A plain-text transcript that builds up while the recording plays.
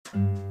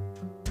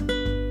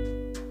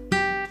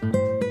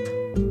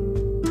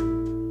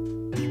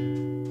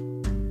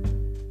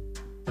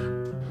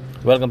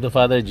Welcome to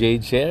Father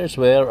Jade Shares,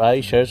 where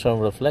I share some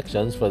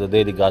reflections for the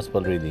daily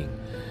gospel reading.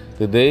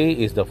 Today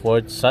is the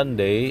fourth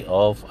Sunday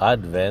of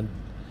Advent,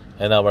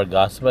 and our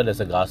gospel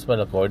is a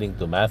gospel according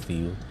to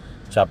Matthew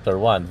chapter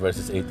 1,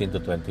 verses 18 to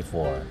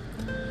 24.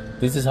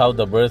 This is how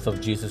the birth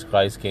of Jesus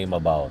Christ came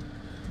about.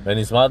 When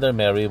his mother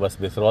Mary was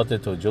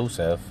betrothed to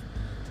Joseph,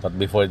 but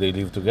before they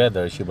lived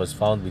together, she was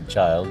found with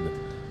child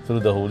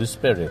through the Holy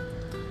Spirit.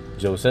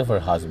 Joseph,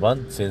 her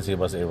husband, since he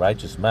was a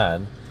righteous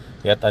man,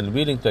 yet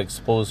unwilling to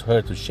expose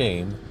her to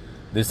shame,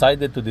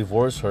 decided to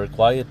divorce her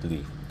quietly.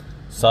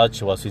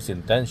 Such was his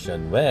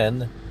intention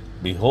when,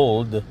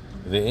 behold,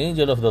 the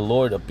angel of the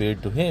Lord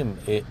appeared to him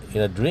in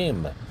a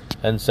dream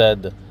and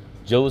said,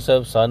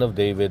 Joseph, son of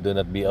David, do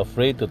not be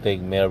afraid to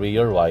take Mary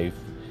your wife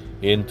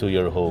into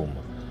your home,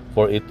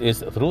 for it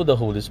is through the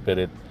Holy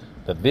Spirit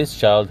that this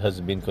child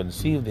has been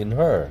conceived in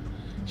her.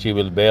 She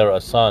will bear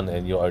a son,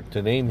 and you are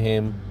to name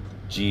him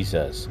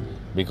Jesus,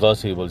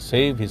 because he will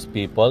save his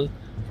people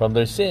from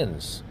their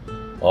sins.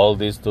 All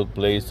this took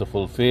place to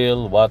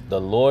fulfill what the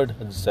Lord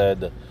had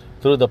said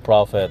through the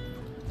prophet,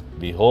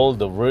 Behold,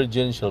 the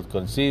virgin shall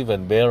conceive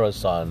and bear a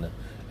son,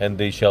 and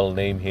they shall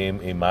name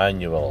him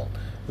Emmanuel,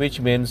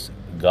 which means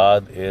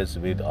God is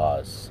with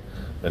us.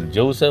 When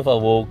Joseph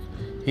awoke,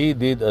 he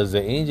did as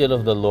the angel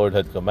of the Lord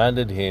had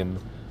commanded him,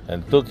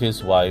 and took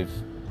his wife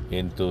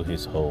into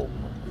his home.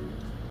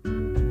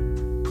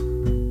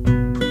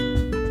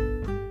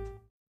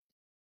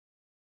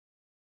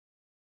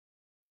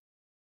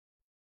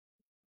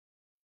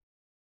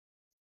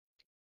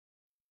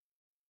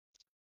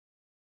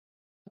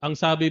 Ang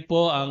sabi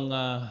po, ang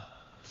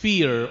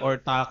fear or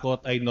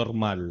takot ay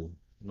normal,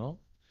 no?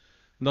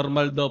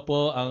 Normal daw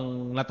po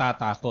ang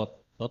natatakot.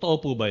 Totoo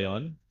po ba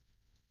 'yon?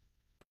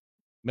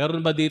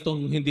 Meron ba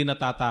ditong hindi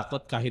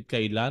natatakot kahit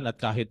kailan at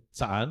kahit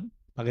saan?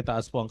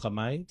 Pakitaas po ang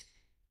kamay.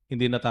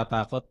 Hindi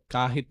natatakot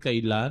kahit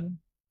kailan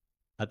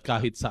at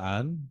kahit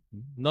saan?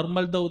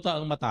 Normal daw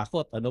ta ang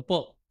matakot. Ano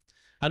po?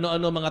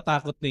 Ano-ano mga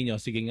takot ninyo?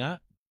 Sige nga.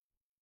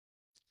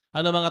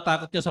 Ano mga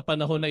takot niyo sa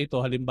panahon na ito?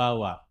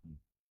 Halimbawa,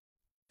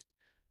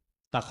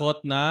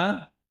 takot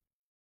na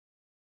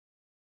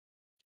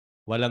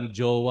walang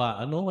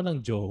jowa. Ano walang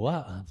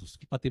jowa? Diyos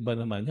ko, pati ba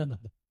naman yan?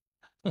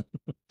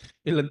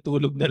 Ilang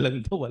tulog na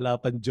lang daw, wala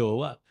pang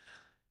jowa.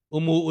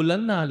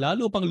 Umuulan na,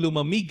 lalo pang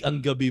lumamig ang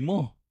gabi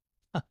mo.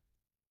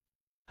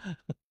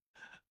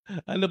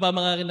 Ano pa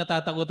mga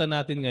kinatatakutan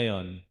natin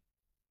ngayon?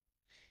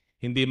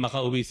 Hindi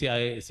makauwi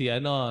si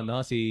ano,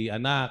 no, si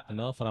anak,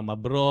 no, from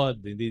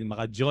abroad, hindi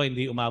maka-join,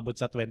 hindi umabot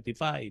sa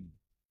 25.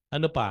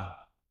 Ano pa?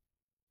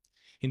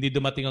 Hindi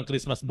dumating ang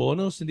Christmas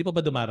bonus, hindi pa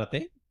ba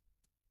dumarating?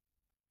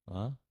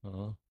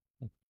 Oo.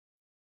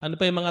 Ano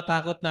pa yung mga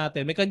takot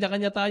natin? May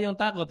kanya-kanya tayong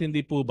takot,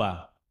 hindi po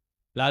ba?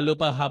 Lalo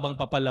pa habang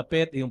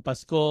papalapit yung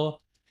Pasko,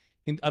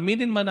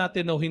 aminin man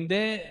natin o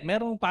hindi,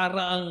 merong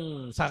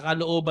paraang sa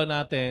kalooban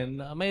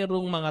natin,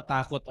 mayroong mga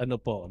takot ano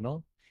po,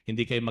 no?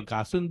 Hindi kayo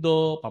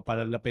magkasundo,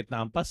 papalalapit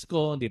na ang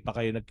Pasko, hindi pa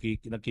kayo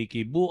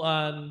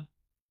nagkikibuan,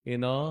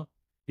 you know?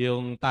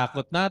 Yung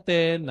takot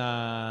natin na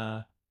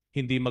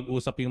hindi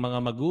mag-usap yung mga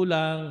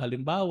magulang,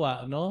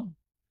 halimbawa, no?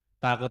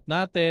 Takot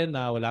natin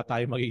na wala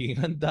tayong magiging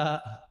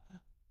handa,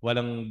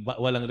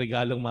 walang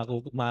regalong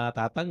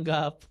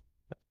matatanggap.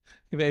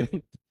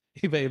 Iba-ibang,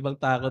 iba-ibang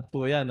takot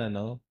po yan,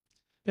 ano?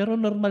 Pero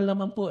normal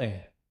naman po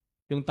eh.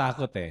 Yung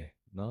takot eh.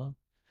 No?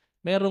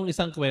 Merong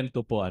isang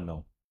kwento po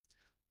ano.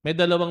 May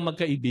dalawang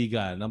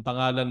magkaibigan. Ang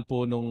pangalan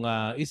po nung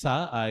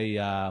isa ay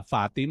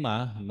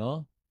Fatima.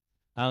 No?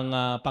 Ang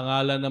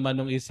pangalan naman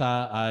nung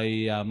isa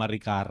ay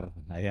Maricar.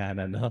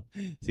 Ayan ano.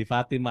 Si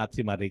Fatima at si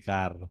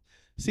Maricar.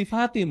 Si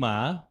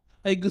Fatima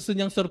ay gusto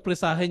niyang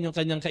sorpresahin yung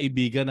kanyang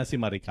kaibigan na si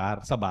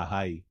Maricar sa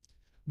bahay.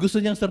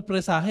 Gusto niyang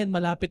sorpresahin,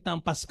 malapit na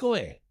ang Pasko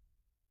eh.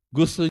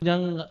 Gusto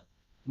niyang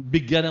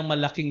bigyan ng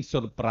malaking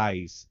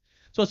surprise.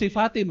 So si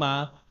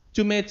Fatima,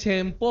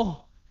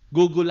 tsumetsempo,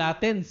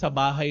 gugulatin sa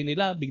bahay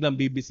nila, biglang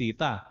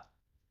bibisita.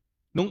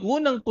 Nung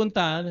unang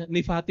punta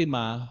ni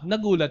Fatima,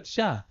 nagulat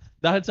siya.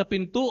 Dahil sa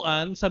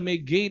pintuan, sa may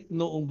gate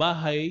noong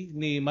bahay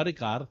ni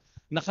Maricar,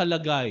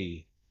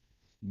 nakalagay,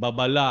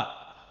 babala,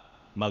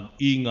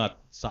 mag-ingat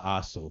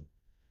sa aso.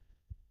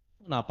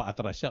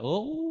 Napaatras siya.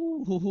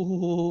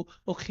 Oh,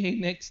 okay,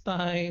 next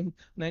time,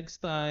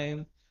 next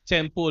time.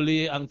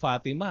 Tsempuli ang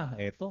Fatima.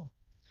 Eto,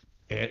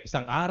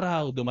 isang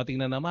araw, dumating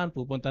na naman,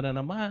 pupunta na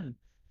naman.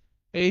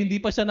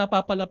 Hindi pa siya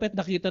napapalapit,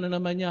 nakita na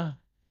naman niya.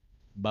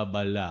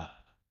 Babala,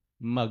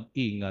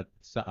 mag-ingat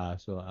sa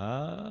aso.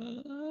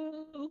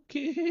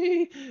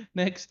 Okay.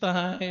 Next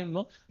time.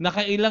 No?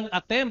 Nakailang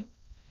attempt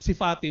si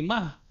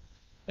Fatima.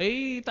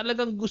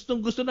 Talagang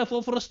gustong-gusto na,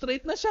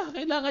 frustrate na siya.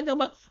 Kailangan niya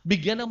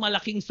bigyan ng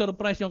malaking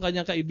surprise yung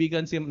kanyang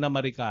kaibigan na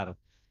Maricar.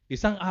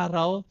 Isang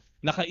araw,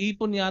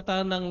 nakaipon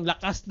yata ng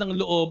lakas ng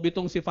loob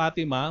itong si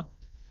Fatima.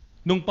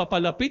 Nung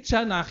papalapit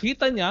siya,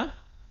 nakita niya,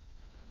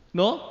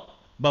 no?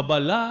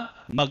 Babala,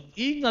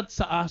 mag-ingat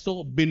sa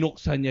aso,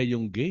 binuksan niya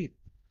yung gate.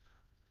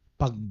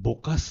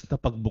 Pagbukas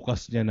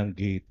niya ng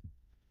gate,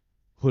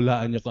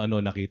 hulaan niyo kung ano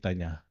nakita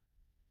niya.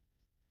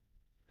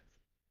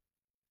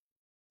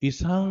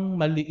 Isang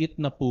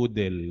maliit na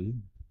poodle,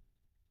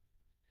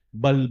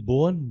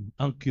 balbon,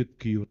 ang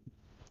cute-cute.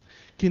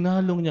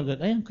 Kinalong niya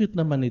ganun, ay ang cute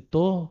naman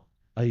ito.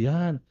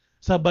 Ayan.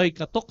 Sabay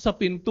katok sa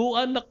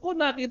pintuan. Naku,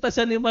 nakita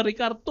siya ni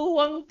Maricar.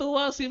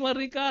 Tuwang-tuwa si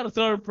Maricar.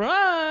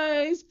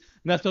 Surprise!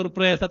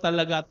 Na-surpresa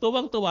talaga.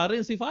 Tuwang-tuwa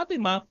rin si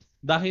Fatima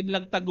dahil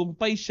lang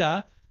tagumpay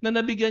siya na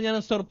nabigyan niya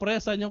ng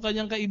sorpresa yung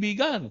kanyang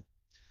kaibigan.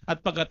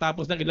 At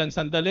pagkatapos ng ilang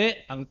sandali,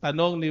 ang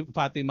tanong ni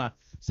Fatima,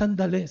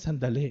 sandali,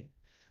 sandali.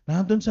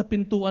 Nandun sa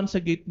pintuan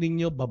sa gate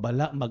ninyo,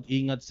 babala,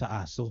 mag-ingat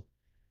sa aso.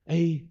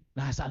 Ay,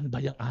 nasaan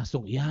ba yung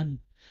asong iyan?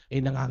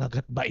 Ay,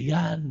 nangangagat ba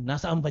iyan?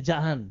 Nasaan ba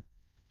dyan?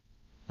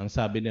 Ang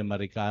sabi ni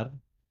Maricar,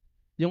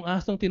 yung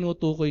asong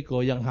tinutukoy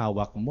ko, yung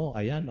hawak mo,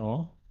 ayan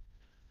oh.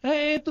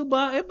 Ito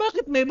ba?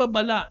 Bakit may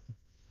babala?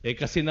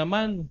 Kasi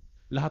naman,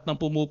 lahat ng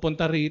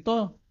pumupunta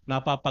rito,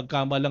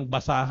 napapagkamalang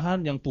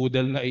basahan yung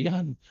poodle na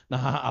iyan,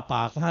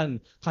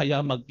 nahaapakan, kaya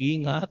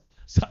mag-ingat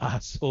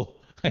sa aso.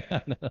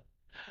 Kaya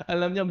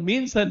alam niyo,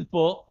 minsan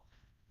po,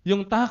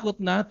 yung takot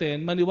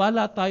natin,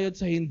 maniwala tayo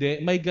sa hindi,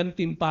 may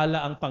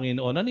gantimpala ang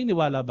Panginoon.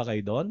 Naniniwala ba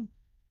kayo doon?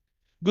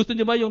 Gusto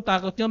niyo ba yung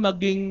takot niyo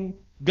maging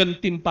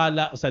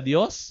gantimpala sa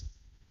Diyos?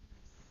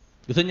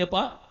 Gusto niyo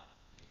pa?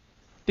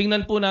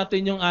 Tingnan po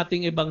natin yung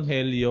ating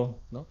ebanghelyo.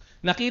 No?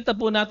 Nakita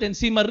po natin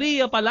si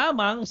Maria pa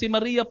lamang,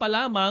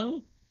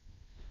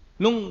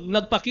 nung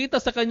nagpakita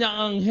sa kanya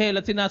ang anghel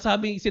at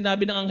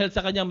sinabi ng anghel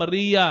sa kanya,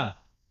 Maria,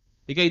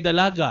 ikay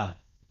dalaga,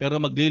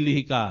 pero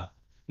maglilihi ka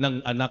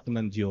ng anak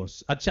ng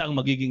Diyos at siya ang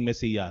magiging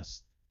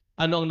Mesiyas.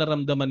 Ano ang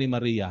naramdaman ni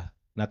Maria?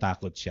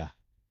 Natakot siya.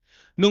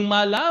 Nung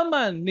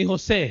malaman ni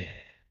Jose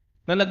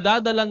na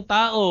nagdadalang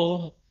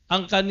tao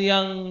ang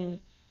kaniyang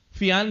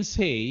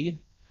fiancé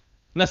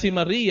na si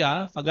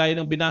Maria, kagaya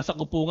ng binasa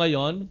ko po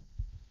ngayon,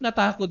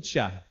 natakot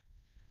siya.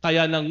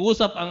 Kaya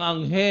nangusap ang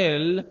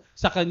anghel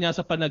sa kanya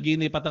sa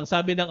panaginip at ang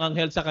sabi ng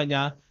anghel sa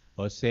kanya,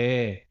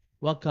 Jose,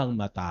 huwag kang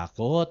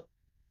matakot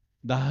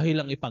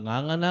dahil ang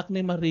ipanganganak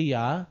ni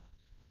Maria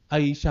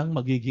ay siyang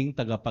magiging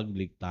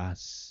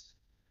tagapagligtas.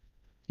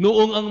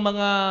 Noong ang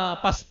mga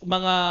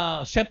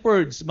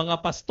shepherds, mga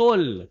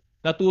pastol,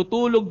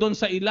 natutulog doon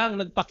sa ilang,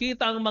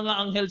 nagpakita ang mga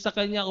anghel sa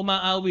kanya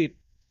umaawit.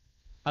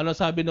 Ano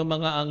sabi ng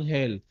mga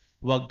anghel?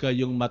 Huwag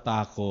kayong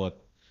matakot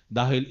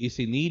dahil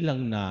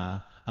isinilang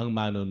na ang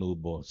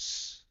manunubos.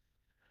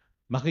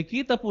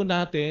 Makikita po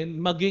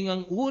natin, maging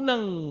ang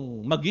unang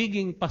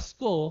magiging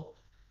Pasko,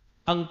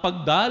 ang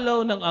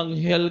pagdalaw ng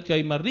anghel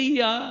kay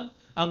Maria,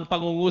 ang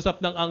pangungusap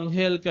ng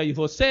anghel kay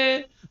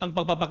Jose, ang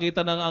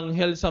pagpapakita ng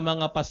anghel sa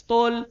mga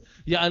pastol,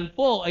 yan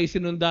po ay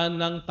sinundan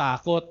ng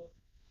takot.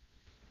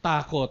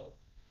 Takot.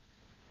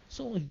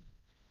 So,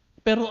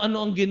 pero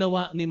ano ang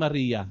ginawa ni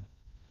Maria?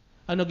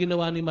 Ano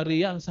ginawa ni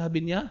Maria? Ang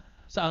sabi niya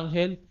sa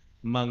anghel,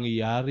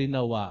 mangyari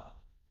nawa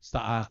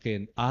sa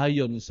akin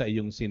ayon sa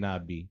iyong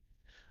sinabi.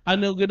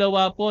 Ano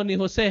ginawa po ni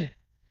Jose?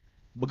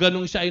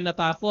 Ganun siya ay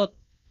natakot.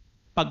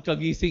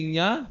 Pagkagising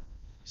niya,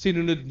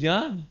 sinunod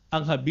niya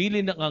ang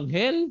habilin ng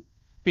anghel,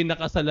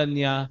 pinakasalan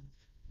niya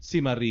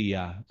si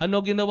Maria. Ano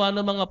ginawa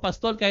ng mga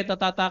pastol kahit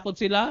natatakot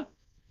sila?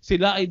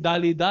 Sila ay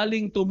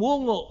dali-daling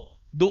tumungo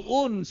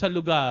doon sa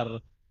lugar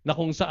na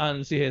kung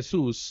saan si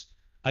Jesus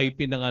ay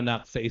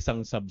pinanganak sa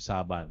isang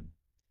sabsaban.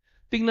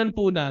 Tingnan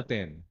po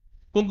natin.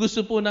 Kung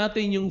gusto po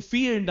natin yung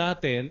fear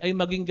natin ay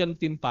maging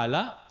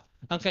gantimpala,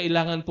 ang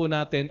kailangan po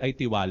natin ay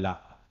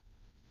tiwala.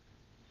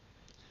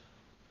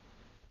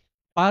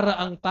 Para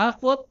ang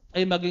takot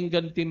ay maging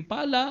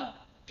gantimpala,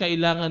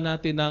 kailangan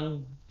natin ng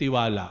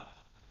tiwala.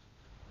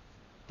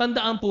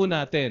 Tandaan po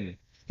natin,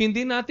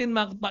 hindi natin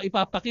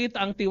ipapakita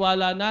ang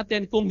tiwala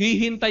natin kung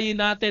hihintayin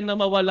natin na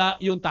mawala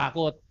yung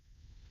takot.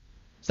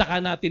 Saka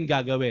natin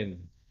gagawin.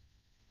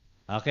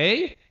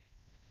 Okay?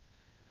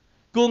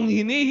 Kung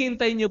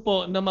hinihintay niyo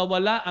po na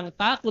mawala ang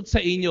takot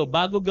sa inyo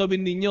bago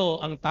gawin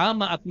ninyo ang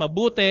tama at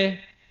mabuti,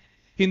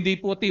 hindi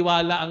po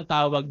tiwala ang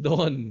tawag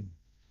doon.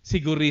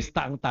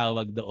 Sigurista ang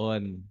tawag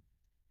doon.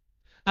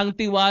 Ang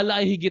tiwala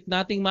ay higit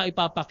nating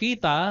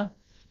maipapakita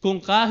kung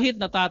kahit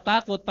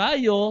natatakot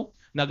tayo,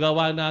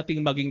 nagawa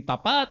nating maging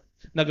tapat,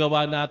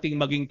 nagawa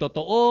nating maging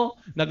totoo,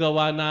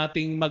 nagawa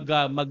nating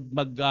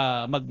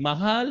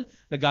magmahal,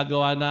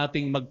 nagagawa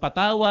nating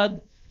magpatawad,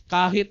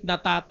 kahit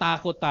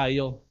natatakot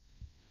tayo.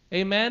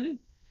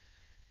 Amen?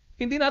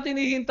 Hindi natin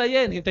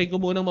hihintayin. Hintayin ko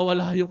munang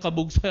mawala yung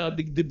kabog sa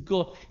dibdib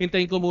ko.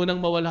 Hintayin ko munang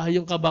mawala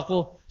yung kaba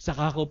ko.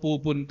 Saka ko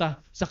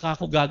pupunta. Saka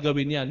ko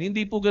gagawin yan.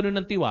 Hindi po ganun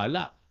ang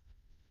tiwala.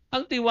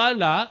 Ang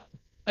tiwala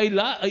ay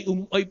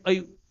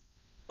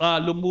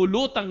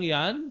lumulutang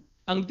yan.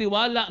 Ang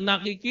tiwala,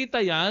 nakikita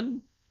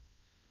yan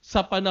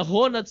sa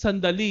panahon at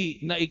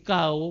sandali na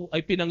ikaw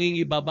ay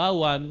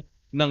pinangingibabawan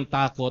ng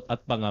takot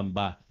at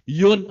pangamba.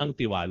 Yun ang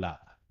tiwala.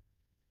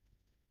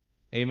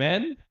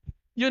 Amen?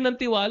 Yun ang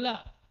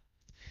tiwala.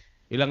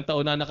 Ilang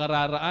taon na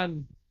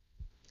nakararaan,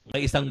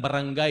 may isang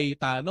barangay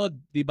tanod,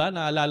 di ba?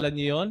 Naalala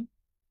niyo yon?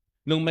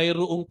 Nung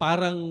mayroong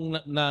parang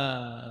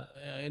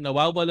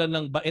nawawalan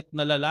ng bait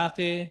na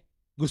lalaki,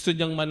 gusto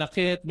niyang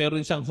manakit,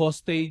 meron siyang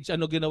hostage,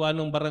 ano ginawa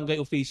ng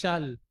barangay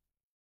official?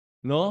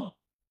 No?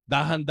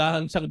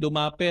 Dahan-dahan siyang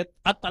lumapit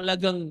at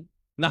talagang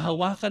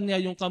nahawakan niya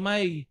yung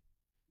kamay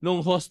ng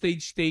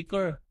hostage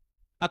taker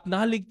at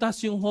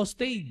naligtas yung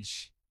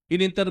hostage.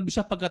 In-interview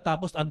siya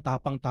pagkatapos, ang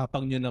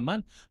tapang-tapang niyo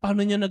naman.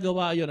 Paano niya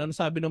nagawa yun? Ano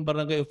sabi ng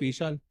barangay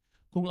official?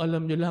 Kung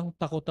alam niyo lang,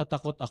 takot na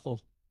takot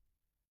ako.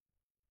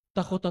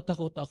 Takot na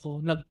takot ako.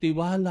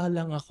 Nagtiwala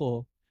lang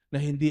ako na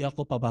hindi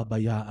ako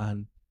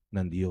pababayaan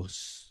ng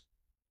Diyos.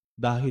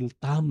 Dahil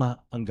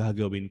tama ang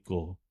gagawin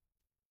ko.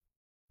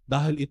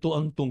 Dahil ito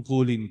ang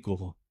tungkulin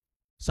ko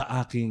sa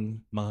aking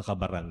mga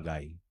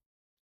kabarangay.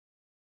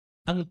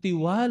 Ang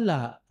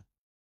tiwala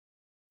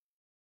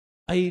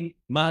ay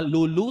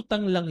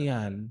malulutang lang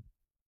yan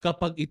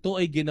kapag ito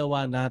ay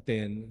ginawa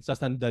natin sa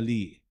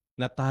sandali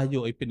na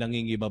tayo ay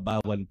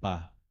pinangingibabawan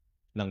pa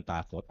ng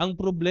takot. Ang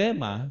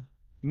problema,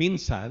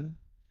 minsan,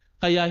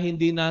 kaya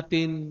hindi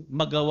natin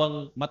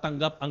magawang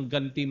matanggap ang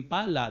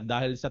gantimpala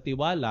dahil sa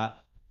tiwala,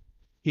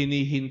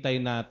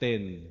 hinihintay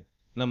natin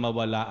na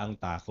mawala ang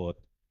takot.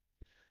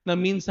 Na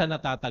minsan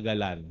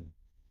natatagalan.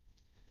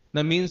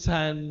 Na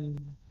minsan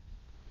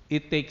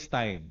it takes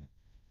time.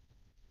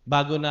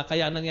 Bago na,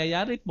 kaya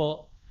nangyayari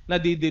po,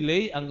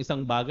 nadidelay ang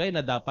isang bagay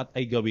na dapat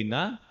ay gawin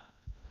na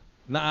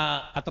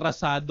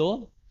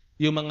atrasado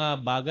yung mga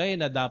bagay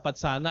na dapat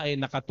sana ay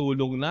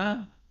nakatulong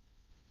na.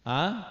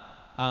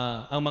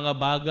 Ang mga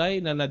bagay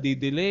na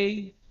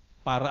nadidelay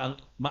para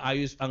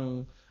maayos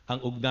ang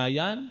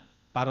ugnayan,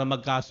 para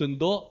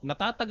magkasundo,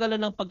 natatagalan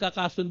ng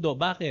pagkakasundo.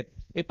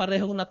 Bakit?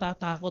 Parehong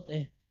natatakot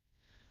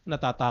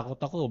Natatakot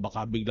ako,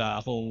 baka bigla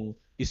akong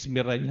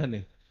ismiran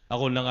yan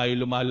Ako na nga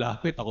yung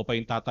lumalapit, ako pa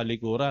yung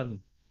tatalikuran.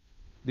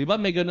 Di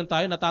ba may ganun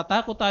tayo,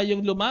 natatakot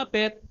tayong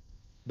lumapit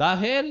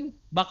dahil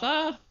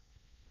baka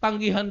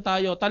tanggihan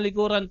tayo,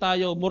 talikuran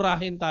tayo,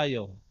 murahin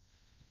tayo.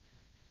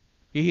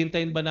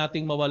 Hihintayin ba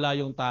nating mawala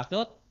yung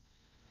takot?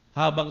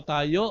 Habang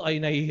tayo ay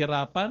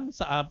nahihirapan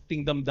sa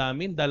ating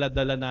damdamin,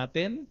 dala-dala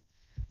natin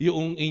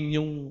yung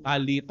inyong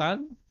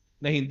alitan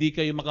na hindi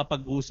kayo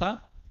makapag-usap,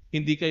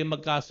 hindi kayo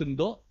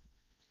magkasundo.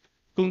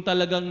 Kung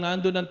talagang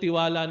nandun ang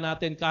tiwala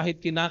natin,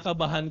 kahit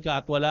kinakabahan ka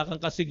at wala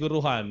kang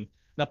kasiguruhan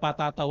na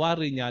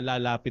patatawarin niya,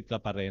 lalapit ka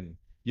pa rin.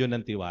 Yun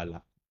ang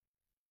tiwala.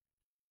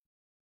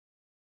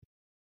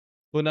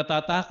 Kung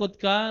natatakot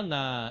ka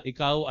na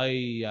ikaw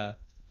ay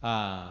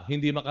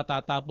hindi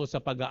makatatapos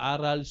sa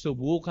pag-aaral,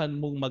 subukan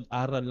mong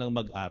mag-aral ng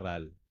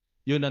mag-aral.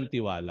 Yun ang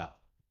tiwala.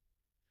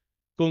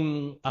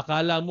 Kung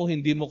akala mo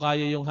hindi mo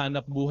kaya yung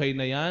hanap buhay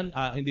na yan,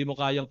 hindi mo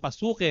kayang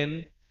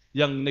pasukin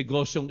yung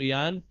negosyong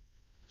iyan,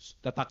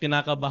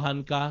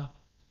 kinakabahan ka,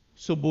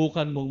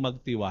 subukan mong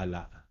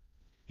magtiwala.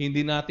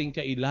 Hindi natin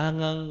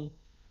kailangang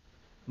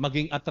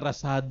maging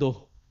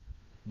atrasado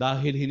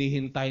dahil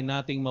hinihintay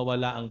nating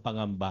mawala ang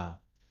pangamba.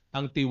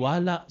 Ang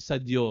tiwala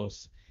sa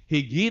Diyos,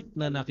 higit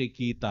na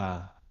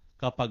nakikita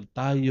kapag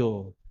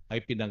tayo ay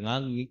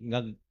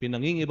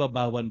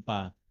pinangingibabawan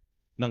pa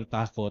ng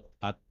takot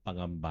at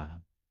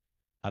pangamba.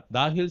 At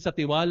dahil sa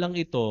tiwalang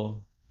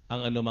ito,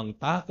 ang anumang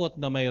takot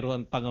na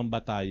mayroon pangamba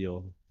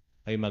tayo,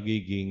 ay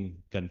magiging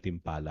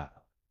gantimpala.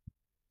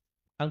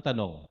 Ang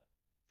tanong,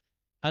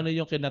 ano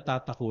yung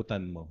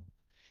kinatatakutan mo?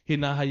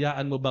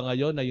 Hinahayaan mo ba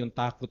ngayon na yung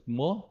takot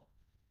mo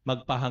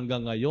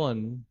magpahanggang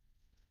ngayon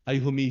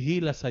ay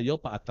humihila sa iyo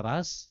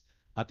paatras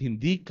at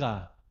hindi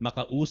ka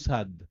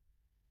makausad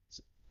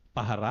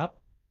paharap?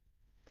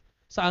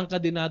 Saan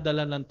ka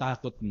dinadala ng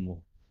takot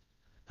mo?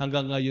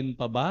 Hanggang ngayon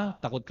pa ba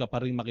takot ka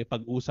pa rin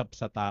makipag-usap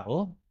sa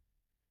tao?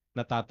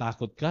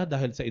 Natatakot ka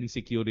dahil sa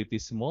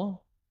insecurities mo?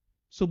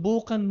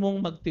 Subukan mong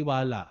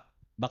magtiwala.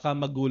 Baka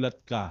magulat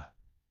ka.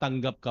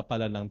 Tanggap ka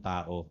pala ng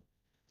tao.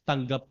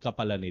 Tanggap ka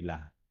pala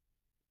nila.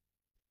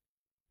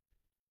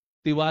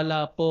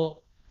 Tiwala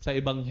po sa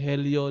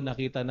Ebanghelyo,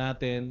 nakita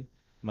natin,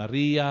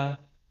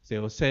 Maria,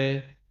 si Jose,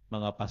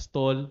 mga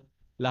pastol,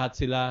 lahat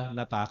sila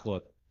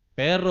natakot.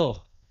 Pero,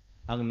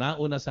 ang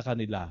nauna sa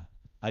kanila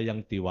ay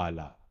ang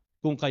tiwala.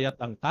 Kung kaya't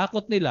ang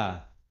takot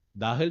nila,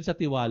 dahil sa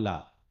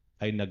tiwala,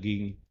 ay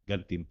naging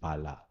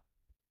gantimpala.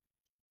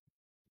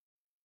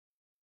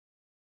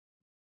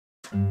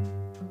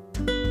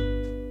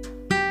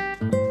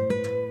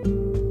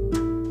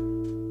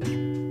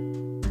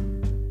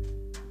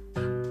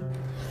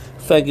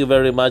 Thank you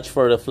very much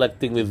for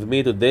reflecting with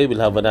me today.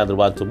 We'll have another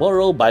one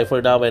tomorrow. Bye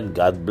for now and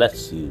God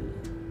bless you.